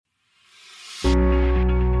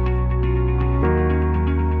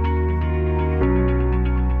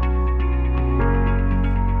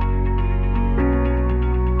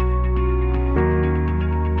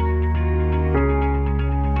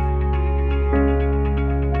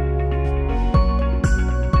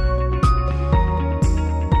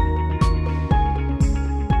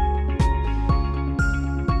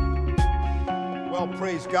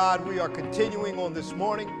God, we are continuing on this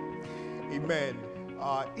morning, amen,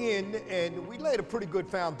 and we laid a pretty good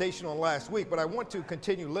foundation on last week, but I want to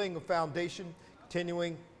continue laying a foundation,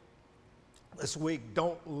 continuing this week.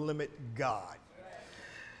 Don't limit God.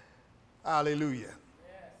 Hallelujah.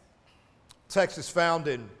 Text is found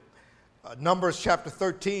in Numbers chapter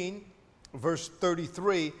 13, verse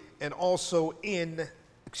 33, and also in,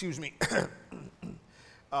 the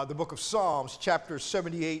book of Psalms, chapter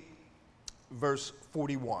 78, verse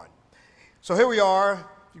 41. So here we are.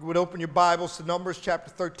 You would open your Bibles to Numbers chapter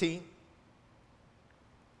 13,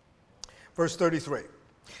 verse 33.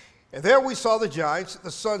 And there we saw the giants,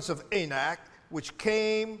 the sons of Anak, which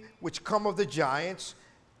come of the giants,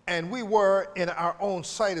 and we were in our own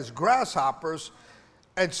sight as grasshoppers,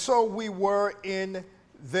 and so we were in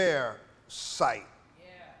their sight.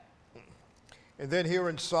 Yeah. And then here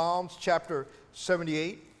in Psalms chapter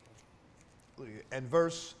 78 and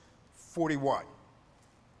verse 41.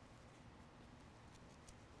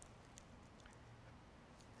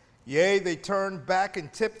 Yea, they turned back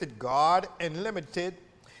and tempted God and limited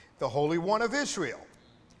the Holy One of Israel.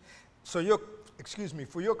 So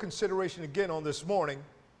for your consideration again on this morning,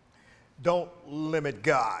 don't limit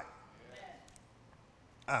God.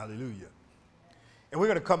 Amen. Hallelujah. And we're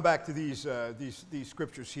going to come back to these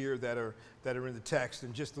scriptures here that are in the text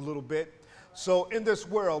in just a little bit. So in this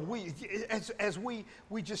world, we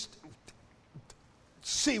just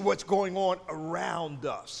see what's going on around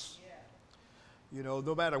us. You know,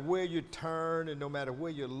 no matter where you turn and no matter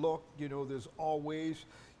where you look, you know, there's always,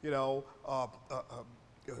 a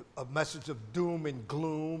message of doom and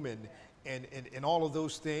gloom and all of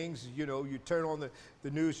those things. You know, you turn on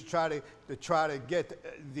the news to try to get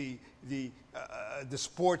the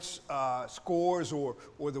sports scores or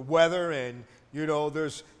the weather, and you know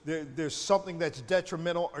there's something that's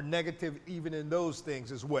detrimental or negative even in those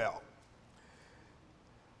things as well.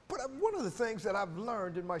 But one of the things that I've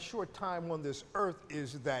learned in my short time on this earth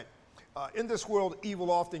is that in this world,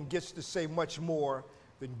 evil often gets to say much more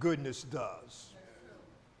than goodness does.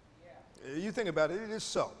 Yeah. You think about it, it is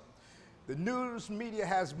so. The news media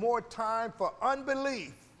has more time for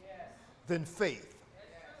unbelief than faith.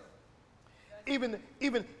 Even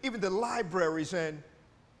the libraries and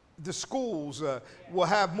the schools will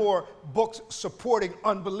have more books supporting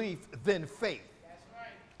unbelief than faith.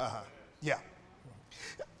 That's right. Yeah.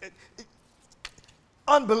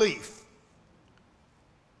 Unbelief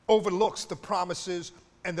overlooks the promises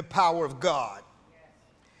and the power of God.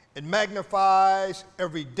 It magnifies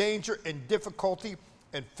every danger and difficulty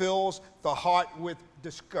and fills the heart with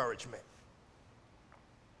discouragement.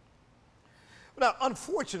 Now,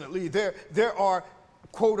 unfortunately, there are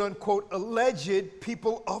quote-unquote alleged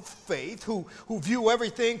people of faith who view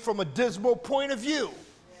everything from a dismal point of view.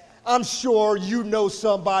 I'm sure you know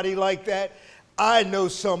somebody like that. I know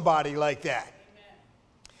somebody like that.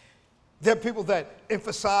 Amen. There are people that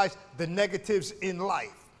emphasize the negatives in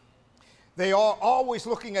life. They are always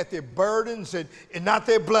looking at their burdens and not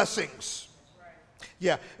their blessings. Right.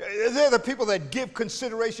 Yeah, they're the people that give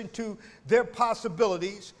consideration to their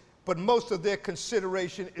possibilities, but most of their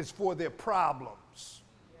consideration is for their problems.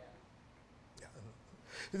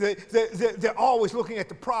 Yeah. They're always looking at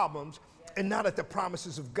the problems and not at the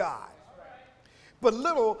promises of God. But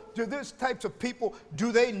little do these types of people,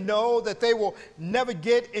 do they know that they will never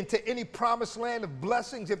get into any promised land of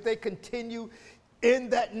blessings if they continue in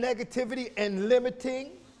that negativity and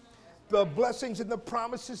limiting the blessings and the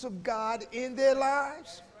promises of God in their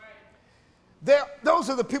lives?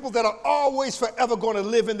 Those are the people that are always forever going to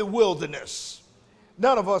live in the wilderness.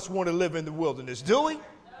 None of us want to live in the wilderness, do we?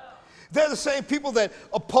 They're the same people that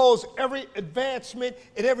oppose every advancement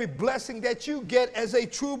and every blessing that you get as a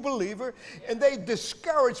true believer, and they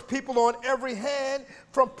discourage people on every hand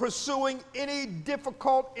from pursuing any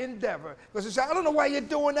difficult endeavor. Because they say, I don't know why you're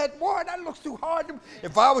doing that. Boy, that looks too hard.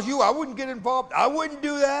 If I was you, I wouldn't get involved. I wouldn't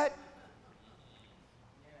do that.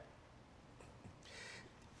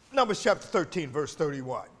 Numbers chapter 13, verse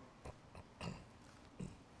 31.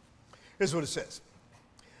 Here's what it says.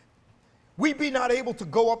 We be not able to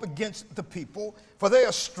go up against the people, for they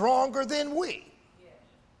are stronger than we. Yeah.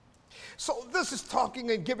 So this is talking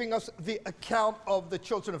and giving us the account of the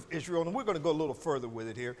children of Israel, and we're going to go a little further with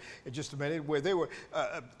it here in just a minute, where they were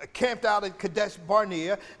camped out at Kadesh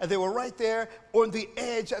Barnea, and they were right there on the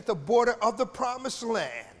edge at the border of the promised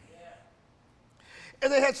land. Yeah.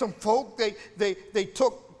 And they had some folk, they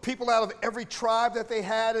took people out of every tribe that they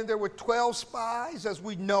had, and there were 12 spies, as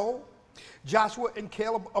we know. Joshua and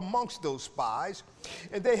Caleb amongst those spies,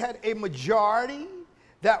 and they had a majority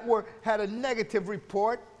that had a negative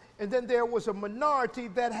report, and then there was a minority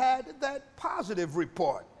that had that positive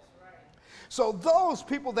report. Right. So those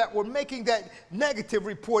people that were making that negative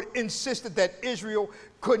report insisted that Israel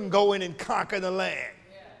couldn't go in and conquer the land.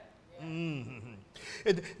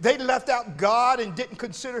 They left out God and didn't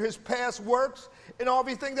consider his past works and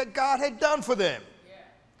everything that God had done for them.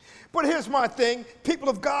 But here's my thing, people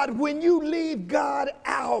of God, when you leave God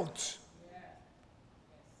out,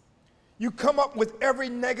 you come up with every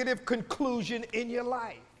negative conclusion in your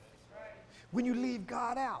life. When you leave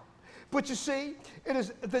God out. But you see, it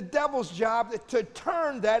is the devil's job to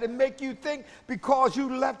turn that and make you think because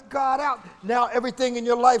you left God out, now everything in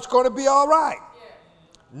your life's going to be all right.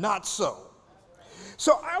 Not so.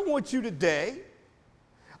 So I want you today,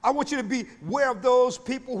 I want you to be aware of those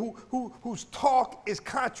people whose talk is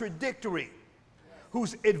contradictory,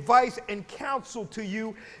 whose advice and counsel to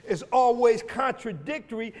you is always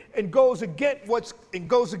contradictory and goes against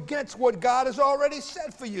what God has already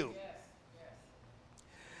said for you.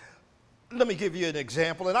 Let me give you an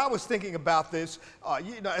example. And I was thinking about this,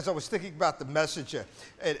 as I was thinking about the message,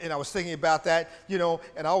 and I was thinking about that, and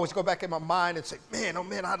I always go back in my mind and say, man, oh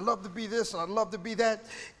man, I'd love to be this and I'd love to be that.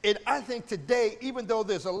 And I think today, even though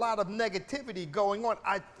there's a lot of negativity going on,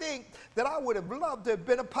 I think that I would have loved to have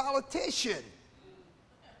been a politician.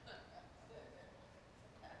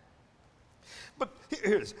 But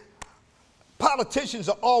here's, politicians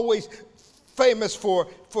are always famous for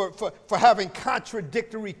having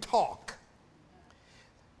contradictory talk.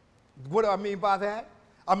 What do I mean by that?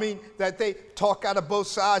 I mean that they talk out of both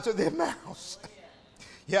sides of their mouths.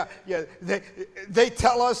 Yeah. They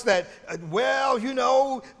tell us that,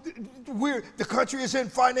 the country is in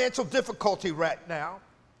financial difficulty right now.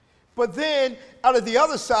 But then, out of the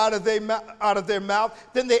other side of their mouth,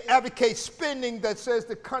 then they advocate spending that says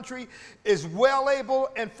the country is well able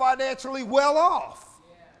and financially well off.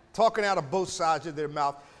 Talking out of both sides of their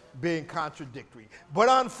mouth, being contradictory. But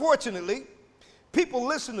unfortunately, people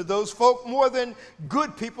listen to those folk more than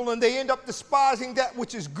good people, and they end up despising that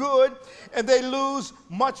which is good, and they lose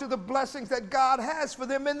much of the blessings that God has for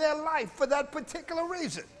them in their life for that particular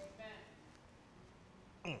reason.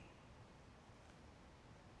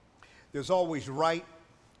 There's always right,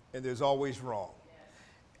 and there's always wrong.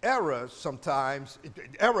 Error sometimes,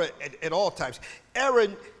 error at all times. Error,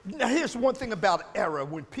 now here's one thing about error,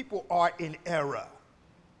 when people are in error,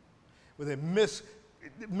 when they're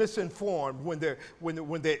misinformed, when they're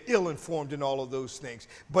ill-informed and all of those things.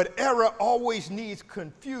 But error always needs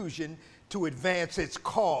confusion to advance its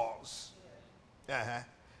cause.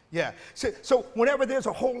 Yeah. So whenever there's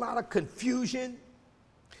a whole lot of confusion,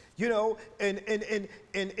 and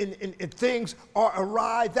things are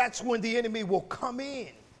awry, that's when the enemy will come in.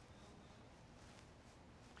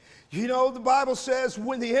 The Bible says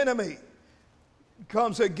when the enemy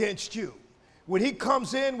comes against you, when he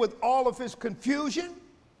comes in with all of his confusion,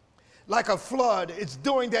 like a flood, it's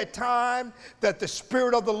during that time that the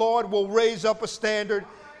Spirit of the Lord will raise up a standard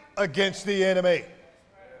against the enemy.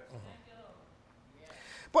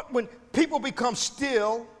 But when people become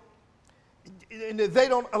still, and they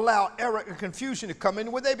don't allow error and confusion to come in,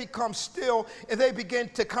 when they become still and they begin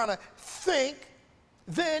to kind of think,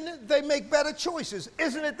 then they make better choices.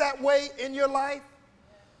 Isn't it that way in your life?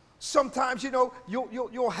 Sometimes,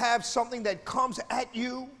 you'll have something that comes at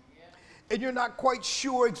you, and you're not quite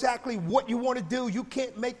sure exactly what you want to do. You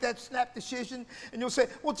can't make that snap decision, and you'll say,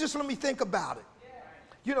 well, just let me think about it.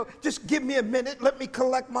 Just give me a minute. Let me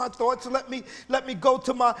collect my thoughts. Let me go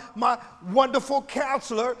to my wonderful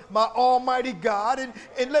counselor, my almighty God,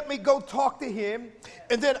 and let me go talk to him,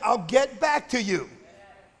 and then I'll get back to you.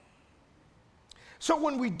 So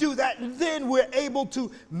when we do that, then we're able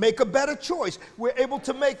to make a better choice. We're able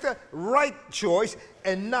to make the right choice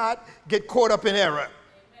and not get caught up in error.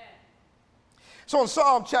 So in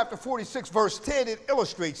Psalm chapter 46, verse 10, it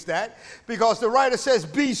illustrates that, because the writer says,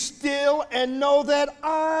 be still and know that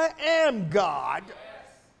I am God.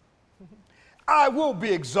 I will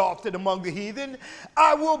be exalted among the heathen.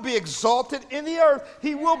 I will be exalted in the earth.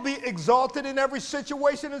 He will be exalted in every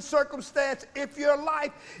situation and circumstance if you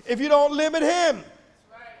don't limit him.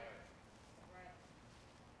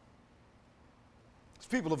 As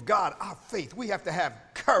people of God, our faith, we have to have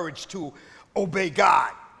courage to obey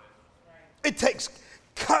God. It takes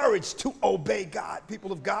courage to obey God,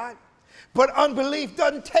 people of God. But unbelief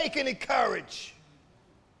doesn't take any courage.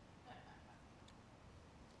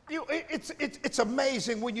 It's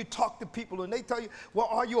amazing when you talk to people and they tell you, well,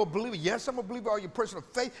 are you a believer? Yes, I'm a believer. Are you a person of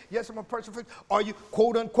faith? Yes, I'm a person of faith. Are you,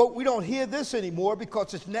 quote unquote, we don't hear this anymore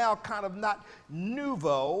because it's now kind of not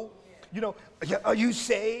nouveau. Are you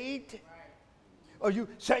saved? Are you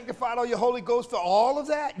sanctified? Are you Holy Ghost for all of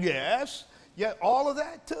that? Yes. Yeah, all of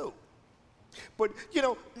that too. But, you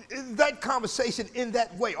know, that conversation in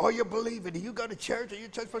that way, are you believing? Do you go to church? Are you a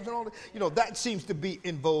church person? All that? You know, that seems to be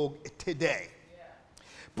in vogue today.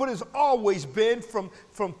 But it's always been from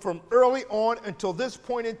early on until this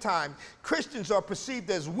point in time, Christians are perceived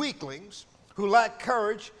as weaklings who lack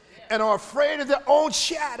courage and are afraid of their own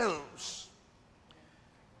shadows.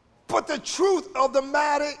 But the truth of the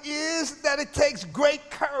matter is that it takes great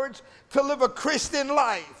courage to live a Christian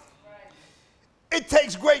life. It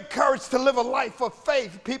takes great courage to live a life of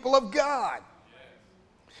faith, people of God.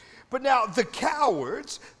 But now the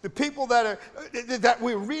cowards, the people that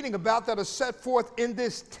we're reading about that are set forth in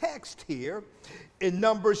this text here in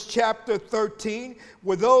Numbers chapter 13,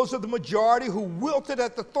 were those of the majority who wilted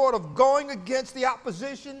at the thought of going against the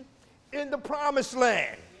opposition in the promised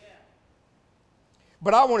land.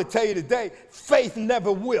 But I want to tell you today, faith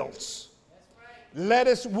never wilts.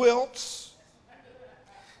 Lettuce wilts.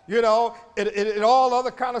 You know, it all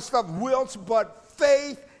other kind of stuff wilts, but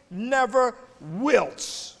faith never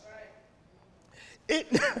wilts.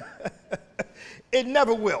 It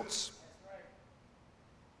never wilts.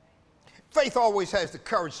 Faith always has the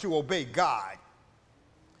courage to obey God,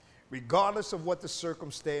 regardless of what the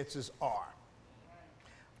circumstances are.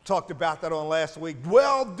 Talked about that on last week.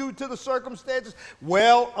 Well, due to the circumstances,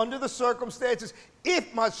 well, under the circumstances,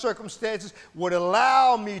 if my circumstances would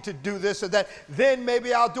allow me to do this or that, then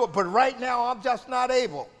maybe I'll do it. But right now, I'm just not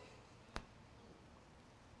able.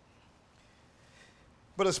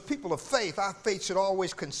 But as people of faith, our faith should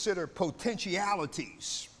always consider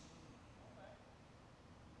potentialities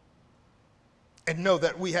and know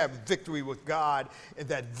that we have victory with God and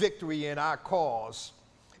that victory in our cause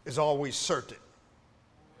is always certain.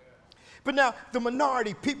 But now, the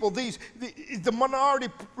minority people, the minority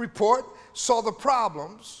report saw the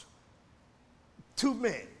problems. Two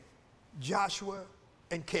men, Joshua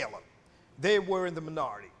and Caleb. They were in the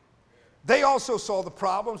minority. They also saw the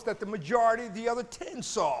problems that the majority of the other 10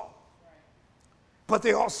 saw. But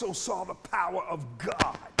they also saw the power of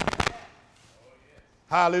God.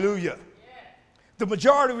 Hallelujah. The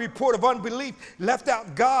majority report of unbelief left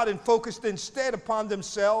out God and focused instead upon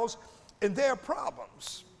themselves and their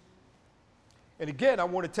problems. And again, I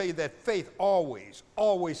want to tell you that faith always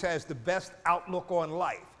has the best outlook on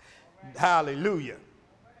life. Right. Hallelujah.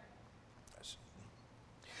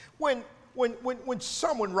 When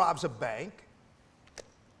someone robs a bank,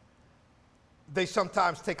 they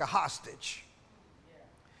sometimes take a hostage.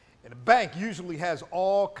 And the bank usually has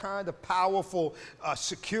all kinds of powerful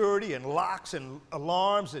security and locks and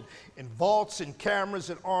alarms and vaults and cameras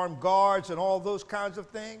and armed guards and all those kinds of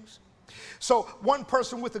things. So one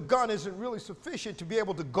person with a gun isn't really sufficient to be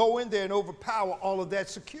able to go in there and overpower all of that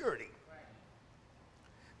security.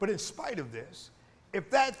 But in spite of this, if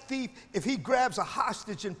that thief, if he grabs a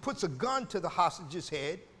hostage and puts a gun to the hostage's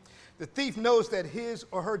head, the thief knows that his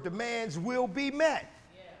or her demands will be met.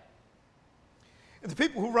 And the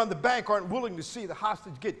people who run the bank aren't willing to see the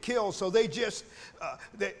hostage get killed, so they just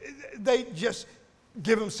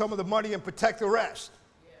give him some of the money and protect the rest.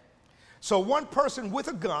 So one person with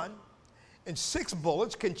a gun and 6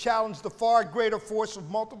 bullets can challenge the far greater force of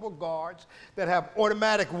multiple guards that have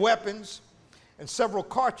automatic weapons and several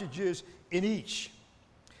cartridges in each.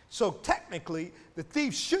 So technically, the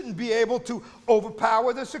thief shouldn't be able to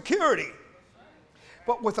overpower the security.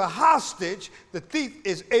 But with a hostage, the thief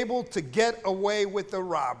is able to get away with the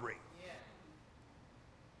robbery.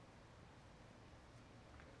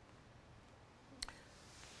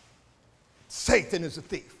 Satan is a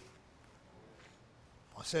thief.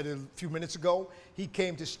 I said it a few minutes ago, he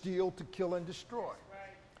came to steal, to kill, and destroy.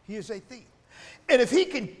 He is a thief. And if he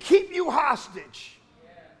can keep you hostage,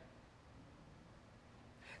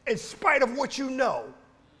 in spite of what you know,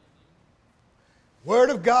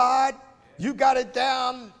 Word of God, you got it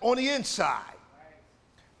down on the inside.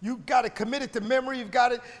 You've got it committed to memory. You've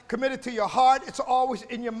got it committed to your heart. It's always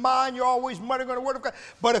in your mind. You're always muttering on the Word of God.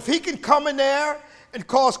 But if he can come in there and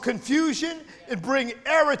cause confusion and bring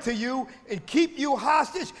error to you and keep you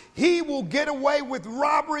hostage, he will get away with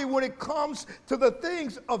robbery when it comes to the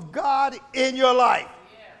things of God in your life.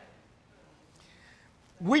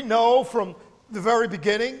 We know from the very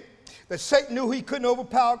beginning that Satan knew he couldn't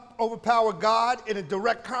overpower God in a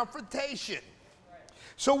direct confrontation.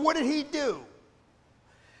 So what did he do?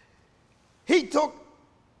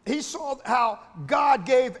 He saw how God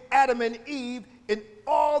gave Adam and Eve in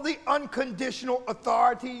all the unconditional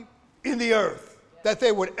authority in the earth that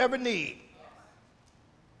they would ever need.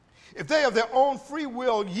 If they of their own free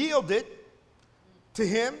will yielded to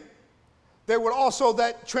him, they would also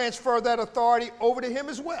transfer that authority over to him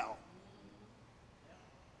as well.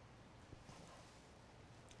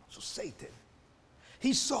 So Satan,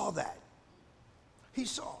 he saw that. He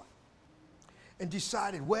saw it and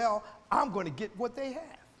decided, well, I'm going to get what they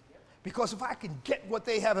have. Because if I can get what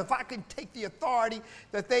they have, if I can take the authority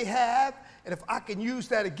that they have, and if I can use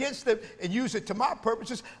that against them and use it to my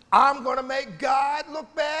purposes, I'm going to make God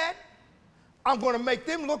look bad. I'm going to make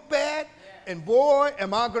them look bad. And boy,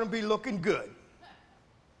 am I going to be looking good.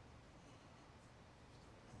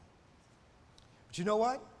 But you know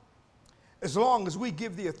what? As long as we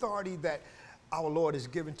give the authority that our Lord has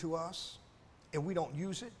given to us and we don't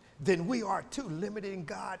use it, then we are too limiting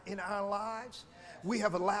God in our lives. We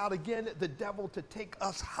have allowed, again, the devil to take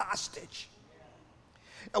us hostage.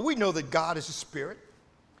 And we know that God is a spirit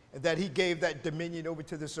and that he gave that dominion over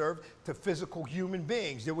to this earth to physical human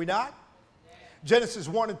beings. Did we not? Genesis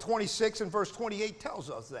 1:26 and verse 28 tells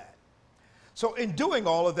us that. So in doing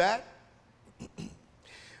all of that,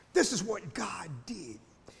 this is what God did.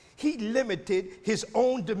 He limited his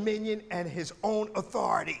own dominion and his own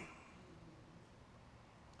authority.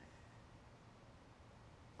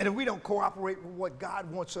 And if we don't cooperate with what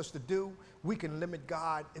God wants us to do, we can limit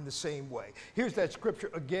God in the same way. Here's that scripture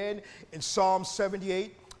again in Psalm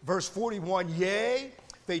 78, verse 41. Yea,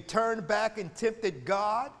 they turned back and tempted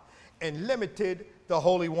God and limited the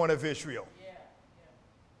Holy One of Israel.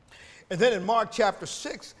 And then in Mark chapter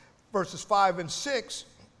 6, verses 5 and 6,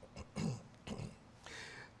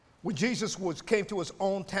 when Jesus came to his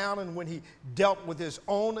own town and when he dealt with his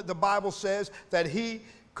own, the Bible says that he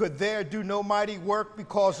could there do no mighty work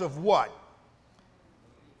because of what?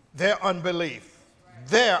 Their unbelief.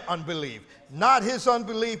 Their unbelief. Not his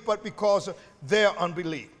unbelief, but because of their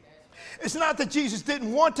unbelief. It's not that Jesus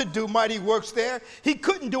didn't want to do mighty works there. He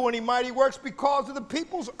couldn't do any mighty works because of the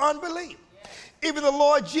people's unbelief. Even the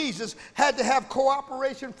Lord Jesus had to have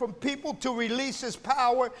cooperation from people to release his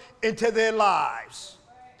power into their lives.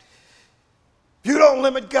 You don't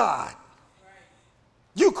limit God.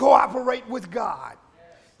 You cooperate with God.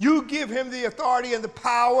 You give him the authority and the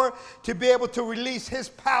power to be able to release his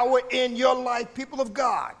power in your life, people of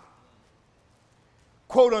God.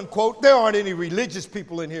 Quote unquote, there aren't any religious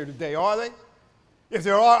people in here today, are they? If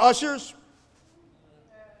there are, ushers.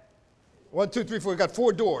 1, 2, 3, 4. We've got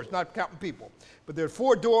 4 doors, not counting people. But there are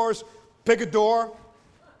 4 doors. Pick a door.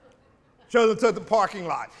 Show them to the parking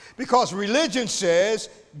lot. Because religion says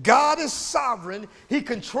God is sovereign. He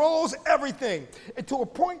controls everything. And to a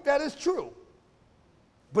point that is true.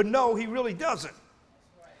 But no, he really doesn't.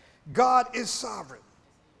 God is sovereign.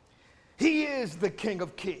 He is the King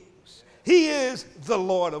of Kings. He is the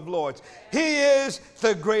Lord of Lords. He is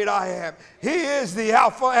the great I am. He is the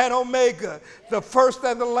Alpha and Omega, the first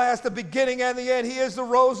and the last, the beginning and the end. He is the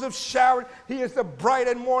Rose of Sharon. He is the bright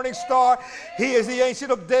and morning star. He is the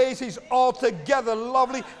Ancient of Days. He's altogether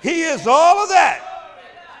lovely. He is all of that.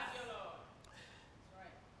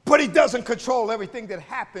 But he doesn't control everything that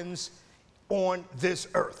happens on this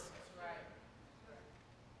earth.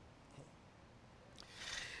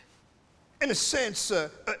 In a sense,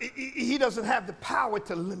 he doesn't have the power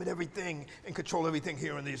to limit everything and control everything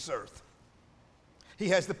here on this earth. He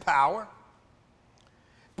has the power,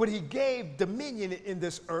 but he gave dominion in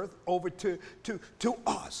this earth over to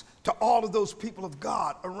us, to all of those people of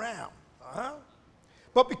God around.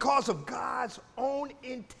 But because of God's own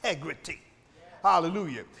integrity,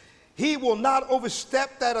 hallelujah, he will not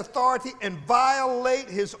overstep that authority and violate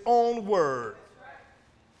his own word.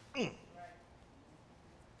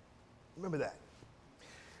 Remember that.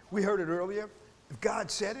 We heard it earlier. If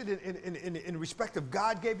God said it in respect of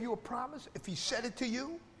God gave you a promise, if he said it to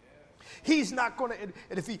you, he's not going to, and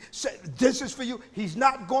if he said this is for you, he's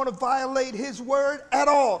not going to violate his word at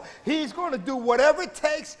all. He's going to do whatever it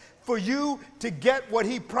takes for you to get what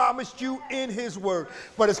he promised you in his word.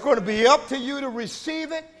 But it's going to be up to you to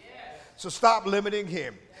receive it. So stop limiting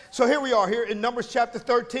him. So here we are here in Numbers chapter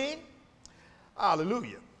 13.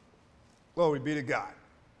 Hallelujah. Glory be to God.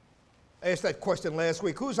 I asked that question last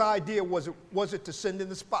week. Whose idea was it to send in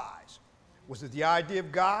the spies? Was it the idea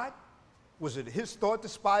of God? Was it his thought to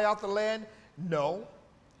spy out the land? No,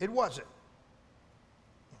 it wasn't.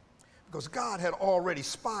 Because God had already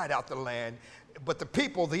spied out the land, but the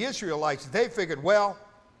people, the Israelites, they figured, well,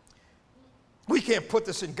 we can't put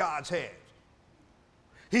this in God's hands.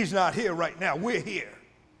 He's not here right now. We're here.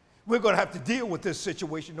 We're going to have to deal with this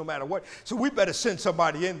situation no matter what. So we better send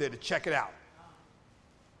somebody in there to check it out.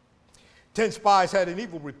 10 spies had an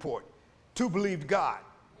evil report. 2 believed God.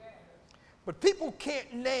 But people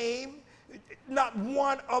can't name not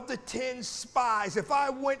one of the 10 spies. If I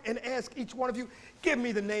went and asked each one of you, give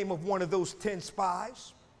me the name of one of those 10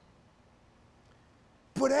 spies.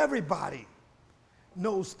 But everybody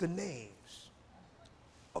knows the names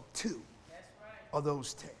of 2 of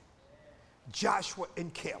those 10. Joshua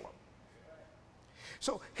and Caleb.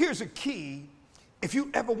 So here's a key. If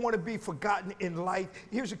you ever want to be forgotten in life,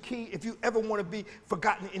 here's a key. If you ever want to be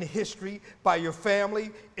forgotten in history by your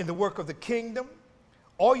family, in the work of the kingdom,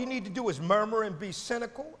 all you need to do is murmur and be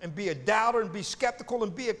cynical and be a doubter and be skeptical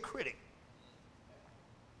and be a critic.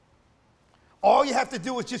 All you have to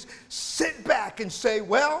do is just sit back and say,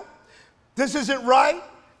 well, this isn't right,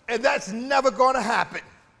 and that's never going to happen.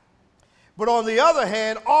 But on the other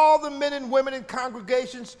hand, all the men and women in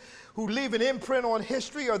congregations who leave an imprint on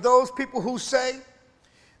history are those people who say,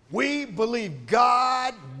 we believe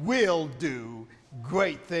God will do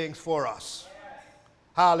great things for us.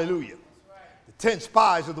 Hallelujah. The 10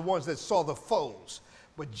 spies are the ones that saw the foes,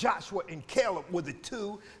 but Joshua and Caleb were the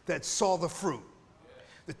 2 that saw the fruit.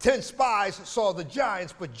 The 10 spies saw the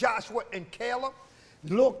giants, but Joshua and Caleb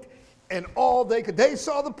looked, and all they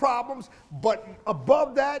saw the problems, but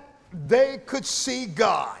above that, they could see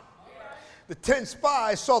God. The 10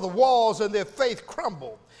 spies saw the walls and their faith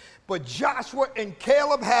crumble. But Joshua and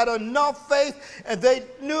Caleb had enough faith, and they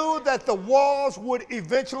knew that the walls would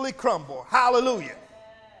eventually crumble. Hallelujah.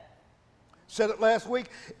 Said it last week.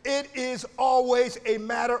 It is always a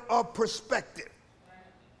matter of perspective.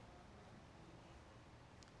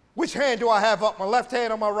 Which hand do I have up, my left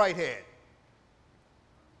hand or my right hand?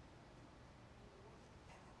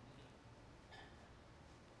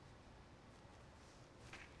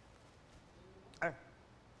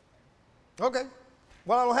 Okay.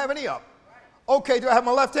 Well, I don't have any up. Okay, do I have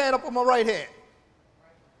my left hand up or my right hand?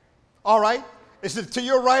 All right. Is it to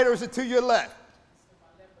your right or is it to your left?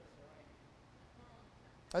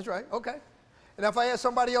 That's right. Okay. And if I ask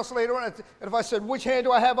somebody else later on, and if I said, which hand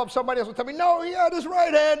do I have up, somebody else will tell me, no, he had his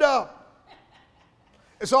right hand up.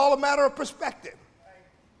 It's all a matter of perspective.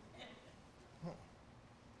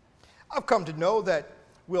 I've come to know that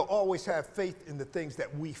we'll always have faith in the things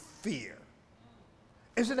that we fear.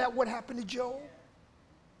 Isn't that what happened to Job?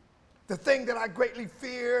 The thing that I greatly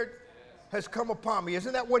feared has come upon me.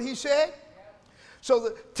 Isn't that what he said? So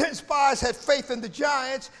the 10 spies had faith in the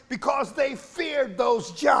giants because they feared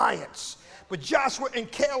those giants. But Joshua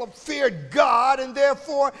and Caleb feared God, and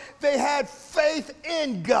therefore they had faith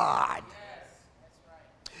in God.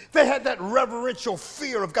 They had that reverential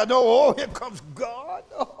fear of God. No, oh, here comes God.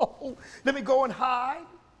 Oh, let me go and hide.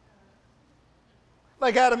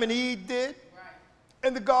 Like Adam and Eve did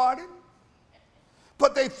in the garden.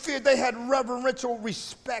 But they feared, they had reverential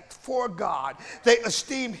respect for God. They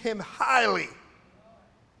esteemed him highly.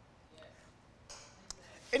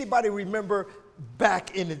 Anybody remember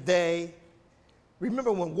back in the day?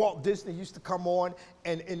 Remember when Walt Disney used to come on,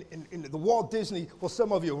 and the Walt Disney, well,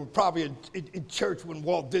 some of you were probably in church when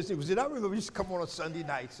Walt Disney was in. I remember he used to come on Sunday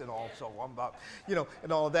nights and also,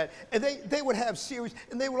 and all of that. And they would have series,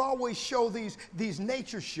 and they would always show these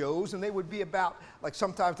nature shows, and they would be about, like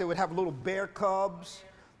sometimes they would have little bear cubs,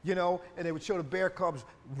 and they would show the bear cubs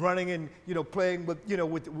running and, playing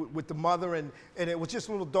with the mother, and it was just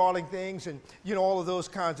little darling things, and, all of those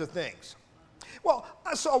kinds of things. Well,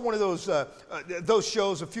 I saw one of those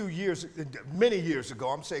shows many years ago.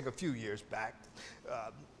 I'm saying a few years back.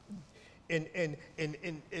 And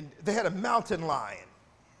they had a mountain lion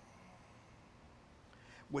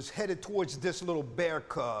was headed towards this little bear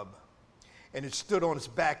cub, and it stood on its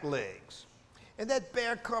back legs. And that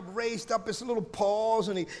bear cub raised up his little paws,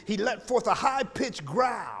 and he let forth a high-pitched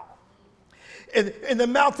growl. And the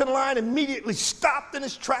mountain lion immediately stopped in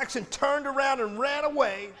his tracks and turned around and ran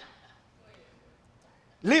away,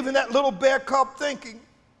 leaving that little bear cub thinking,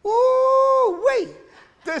 ooh, wait,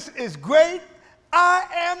 this is great. I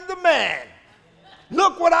am the man.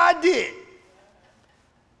 Look what I did.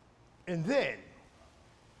 And then,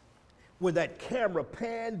 when that camera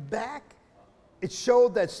panned back, it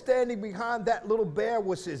showed that standing behind that little bear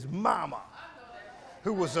was his mama,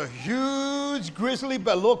 who was a huge grizzly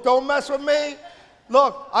bear. Look, don't mess with me.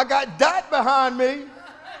 Look, I got Dot behind me.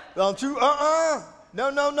 Don't you?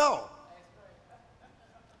 No.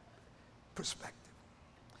 Perspective.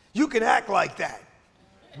 You can act like that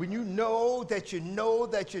when you know that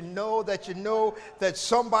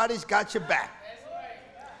somebody's got your back.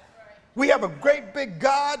 We have a great big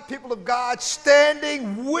God, people of God,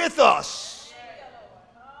 standing with us.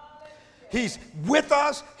 He's with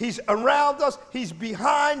us, he's around us, he's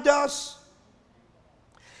behind us.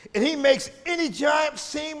 And he makes any giant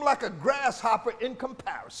seem like a grasshopper in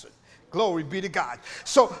comparison. Glory be to God.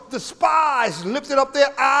 So the spies lifted up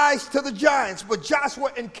their eyes to the giants, but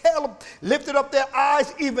Joshua and Caleb lifted up their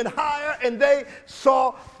eyes even higher, and they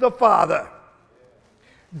saw the Father.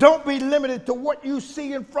 Don't be limited to what you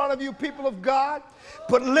see in front of you, people of God,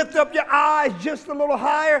 but lift up your eyes just a little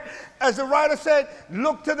higher. As the writer said,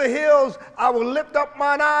 look to the hills. I will lift up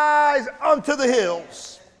mine eyes unto the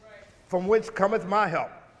hills, from whence cometh my help.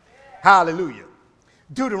 Hallelujah.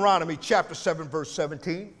 Deuteronomy chapter 7, verse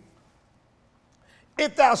 17.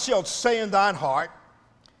 If thou shalt say in thine heart,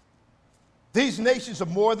 these nations are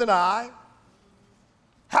more than I,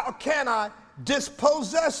 how can I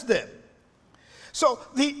dispossess them? So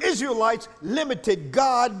the Israelites limited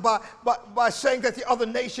God by saying that the other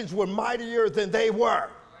nations were mightier than they were.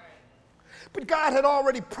 But God had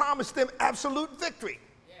already promised them absolute victory.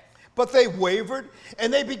 But they wavered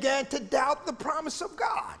and they began to doubt the promise of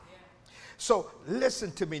God. So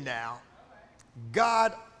listen to me now.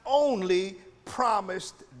 God only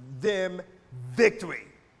promised them victory.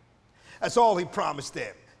 That's all he promised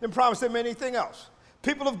them. Didn't promise them anything else.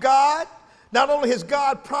 People of God, not only has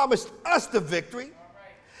God promised us the victory,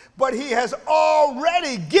 but he has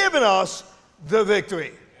already given us the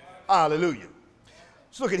victory. Hallelujah.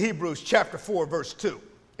 Let's look at Hebrews chapter 4, verse 2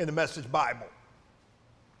 in the Message Bible.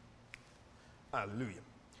 Hallelujah.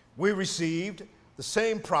 We received the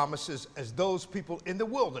same promises as those people in the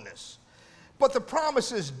wilderness. But the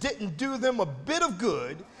promises didn't do them a bit of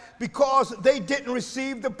good because they didn't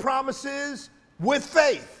receive the promises with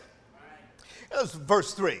faith. That's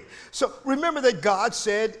verse 3. So remember that God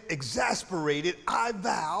said, exasperated, I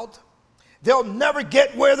vowed, they'll never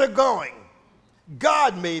get where they're going.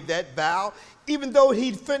 God made that vow, even though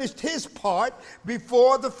he'd finished his part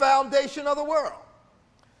before the foundation of the world.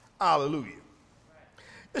 Hallelujah.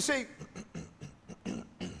 You see,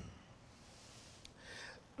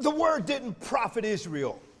 the word didn't profit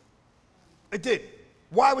Israel. It didn't.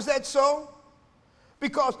 Why was that so?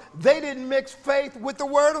 Because they didn't mix faith with the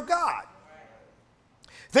word of God.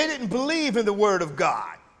 They didn't believe in the word of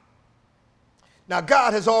God. Now,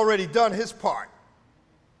 God has already done his part.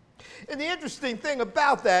 And the interesting thing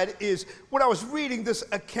about that is when I was reading this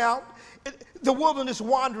account, the wilderness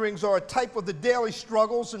wanderings are a type of the daily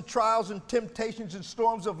struggles and trials and temptations and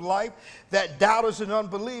storms of life that doubters and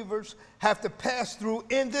unbelievers have to pass through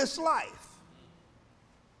in this life.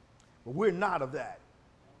 But we're not of that.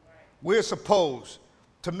 We're supposed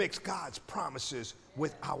to mix God's promises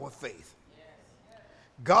with our faith.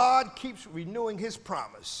 God keeps renewing his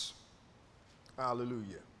promise.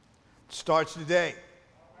 Hallelujah. Starts today.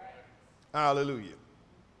 Hallelujah.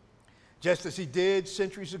 Just as he did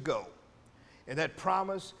centuries ago. And that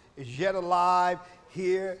promise is yet alive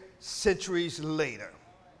here centuries later.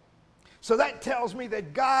 So that tells me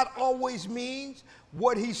that God always means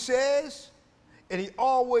what he says, and he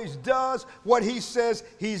always does what he says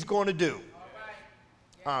he's going to do.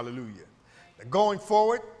 Hallelujah. Now going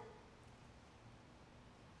forward,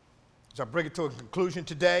 as I bring it to a conclusion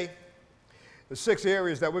today, the 6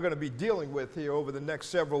 areas that we're going to be dealing with here over the next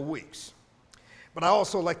several weeks. But I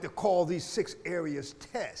also like to call these 6 areas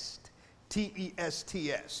test,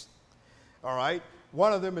 T-E-S-T-S. All right?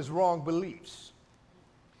 One of them is wrong beliefs.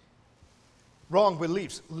 Wrong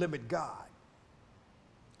beliefs limit God.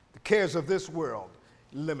 The cares of this world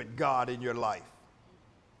limit God in your life.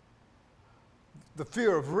 The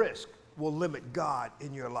fear of risk will limit God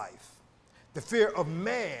in your life. The fear of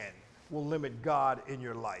man will limit God in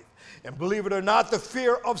your life. And believe it or not, the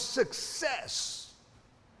fear of success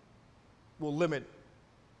will limit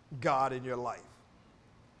God in your life.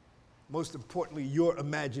 Most importantly, your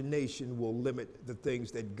imagination will limit the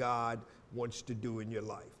things that God wants to do in your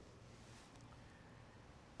life.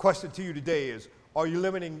 Question to you today is, are you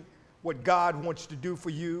limiting what God wants to do for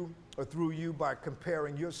you or through you by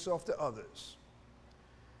comparing yourself to others?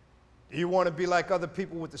 Do you want to be like other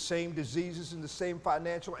people with the same diseases and the same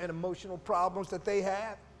financial and emotional problems that they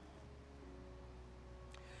have?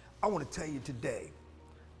 I want to tell you today,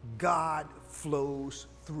 God flows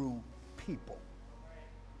through people.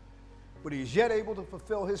 But he is yet able to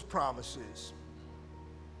fulfill his promises,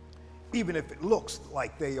 even if it looks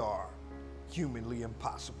like they are humanly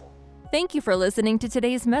impossible. Thank you for listening to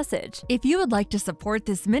today's message. If you would like to support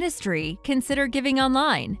this ministry, consider giving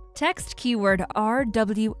online. Text keyword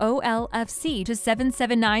RWOLFC to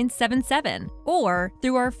 77977 or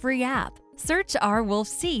through our free app. Search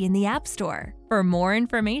RWolfC in the App Store. For more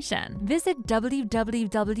information, visit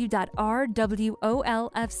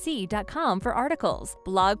www.rwolfc.com for articles,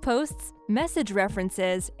 blog posts, message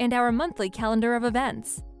references, and our monthly calendar of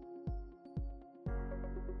events.